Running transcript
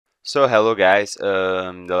So hello guys,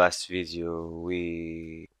 the last video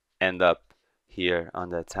we end up here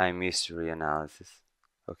on the time history analysis.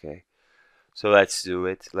 Okay, so let's do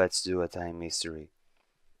it. Let's do a time history.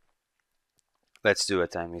 Let's do a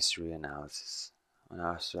time history analysis on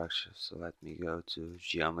our structure. So let me go to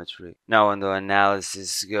geometry. Now on the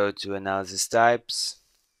analysis, go to analysis types.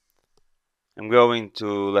 I'm going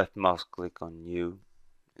to left mouse click on new,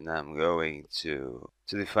 and I'm going to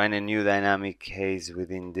define a new dynamic case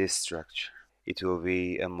within this structure. It will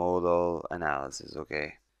be a modal analysis.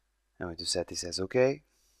 Okay, I'm going to set this as okay.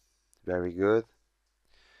 Very good.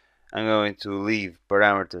 I'm going to leave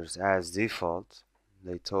parameters as default.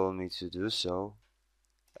 They told me to do so.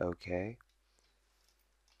 Okay,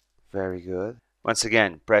 very good. Once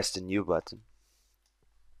again, press the new button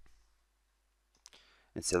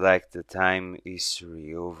and select the time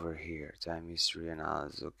history over here. Time history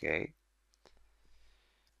analysis. Okay.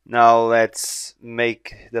 Now let's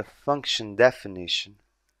make the function definition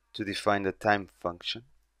to define the time function.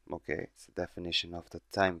 Okay, it's the definition of the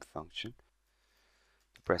time function.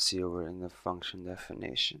 Press over in the function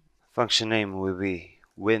definition. Function name will be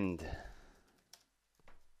wind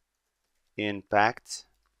impact.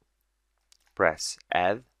 Press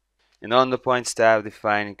add. And on the points tab,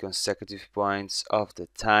 define consecutive points of the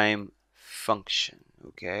time function.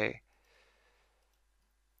 Okay.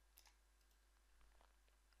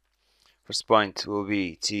 First point will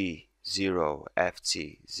be T0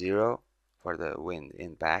 FT0 for the wind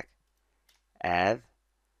impact. Add.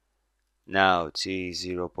 Now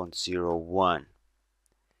T0.01.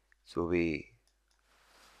 It will be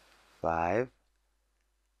 5.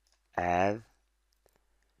 Add.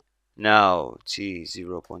 Now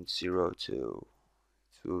T0.02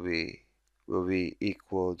 will be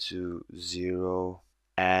equal to 0.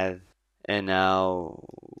 Add. And now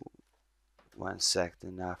 1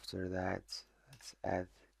 second after that, let's add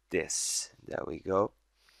this. There we go.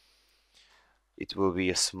 It will be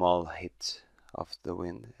a small hit of the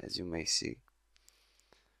wind, as you may see.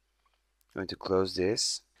 I'm going to close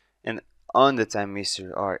this, and on the time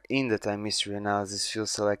history or in the time history analysis field,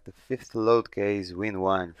 select the fifth load case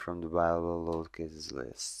win1 from the available load cases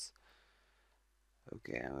list.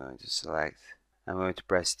 Okay, I'm going to select. I'm going to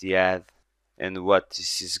press the add, and what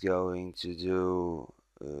this is going to do,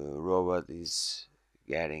 robot is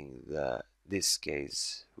getting this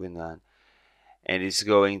case win1, and it's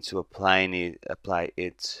going to apply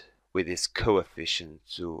it with this coefficient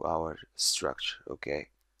to our structure. Okay,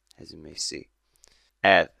 as you may see.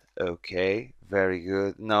 Add. Okay, very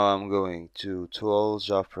good. Now I'm going to Tools,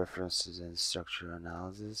 Job Preferences and Structure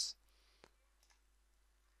Analysis.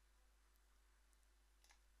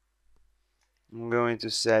 I'm going to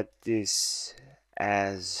set this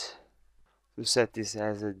as a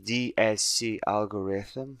DSC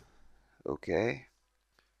algorithm. Okay.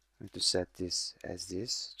 I'm going to set this as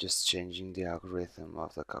this, just changing the algorithm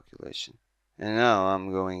of the calculation. And now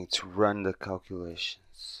I'm going to run the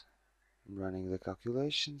calculations. I'm running the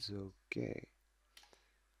calculations. Okay.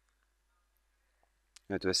 I'm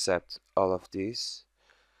going to accept all of these.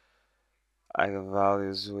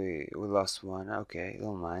 Eigenvalues, we lost one. Okay,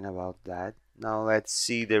 don't mind about that. Now let's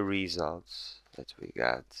see the results that we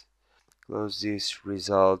got. Close these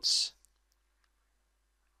results.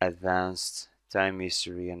 Advanced time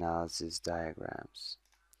history analysis diagrams.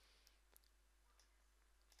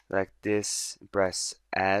 Like this, press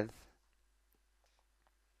add.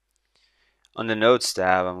 On the nodes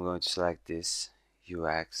tab, I'm going to select this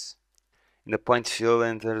UX. In the point field,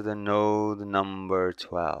 enter the node number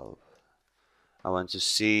 12. I want to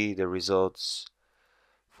see the results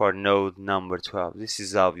for node number 12. This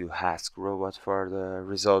is how you ask robot for the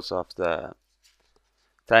results of the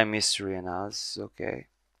time history analysis. Okay.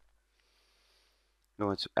 I'm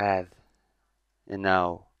going to add and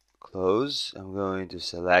now close. I'm going to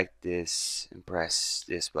select this and press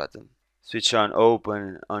this button. Switch on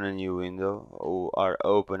open on a new window, or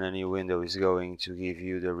open a new window is going to give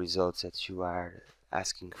you the results that you are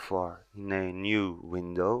asking for in a new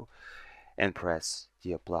window, and press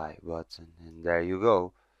the apply button, and there you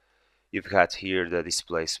go. You've got here the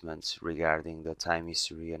displacement regarding the time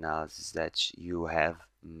history analysis that you have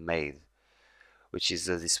made, which is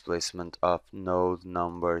the displacement of node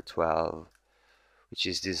number 12, which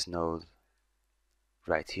is this node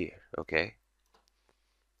right here. Okay,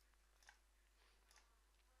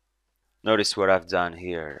 notice what I've done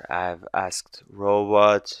here. I've asked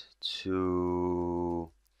robot to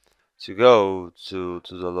go to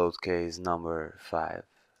the load case number 5,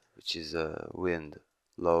 which is a wind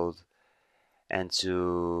load, and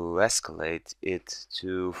to escalate it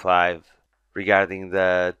to 5 regarding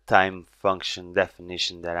the time function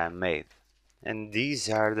definition that I made. And these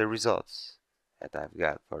are the results that I've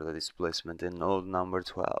got for the displacement in node number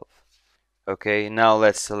 12. Okay, now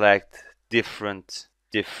let's select different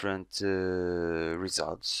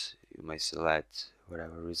results. You may select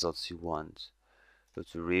whatever results you want. Go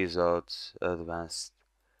to results, advanced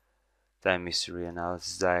time history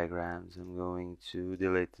analysis diagrams. I'm going to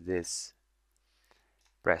delete this.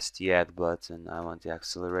 Press the add button. I want the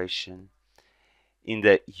acceleration in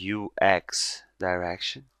the UX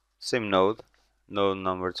direction. Same node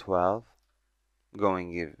number 12.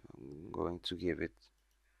 Going to give it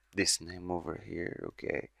this name over here.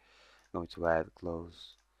 Okay, going to add,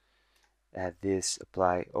 close, add this,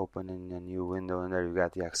 apply, open in a new window, and there you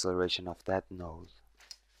got the acceleration of that node.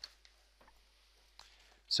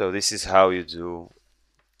 So this is how you do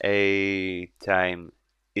a time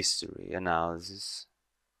history analysis.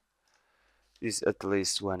 This is at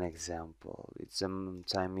least one example. It's a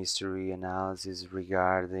time history analysis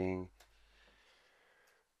regarding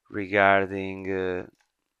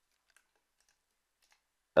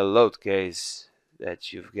a load case that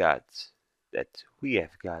we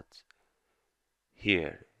have got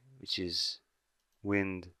here, which is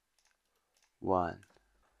wind 1.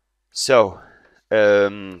 So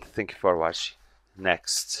thank you for watching.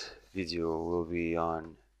 Next video will be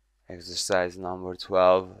on exercise number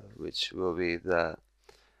 12, which will be the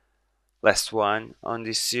last one on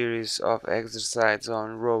this series of exercises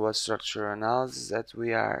on robot structure analysis that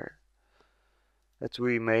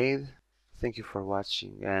we made. Thank you for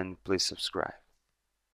watching, and please subscribe.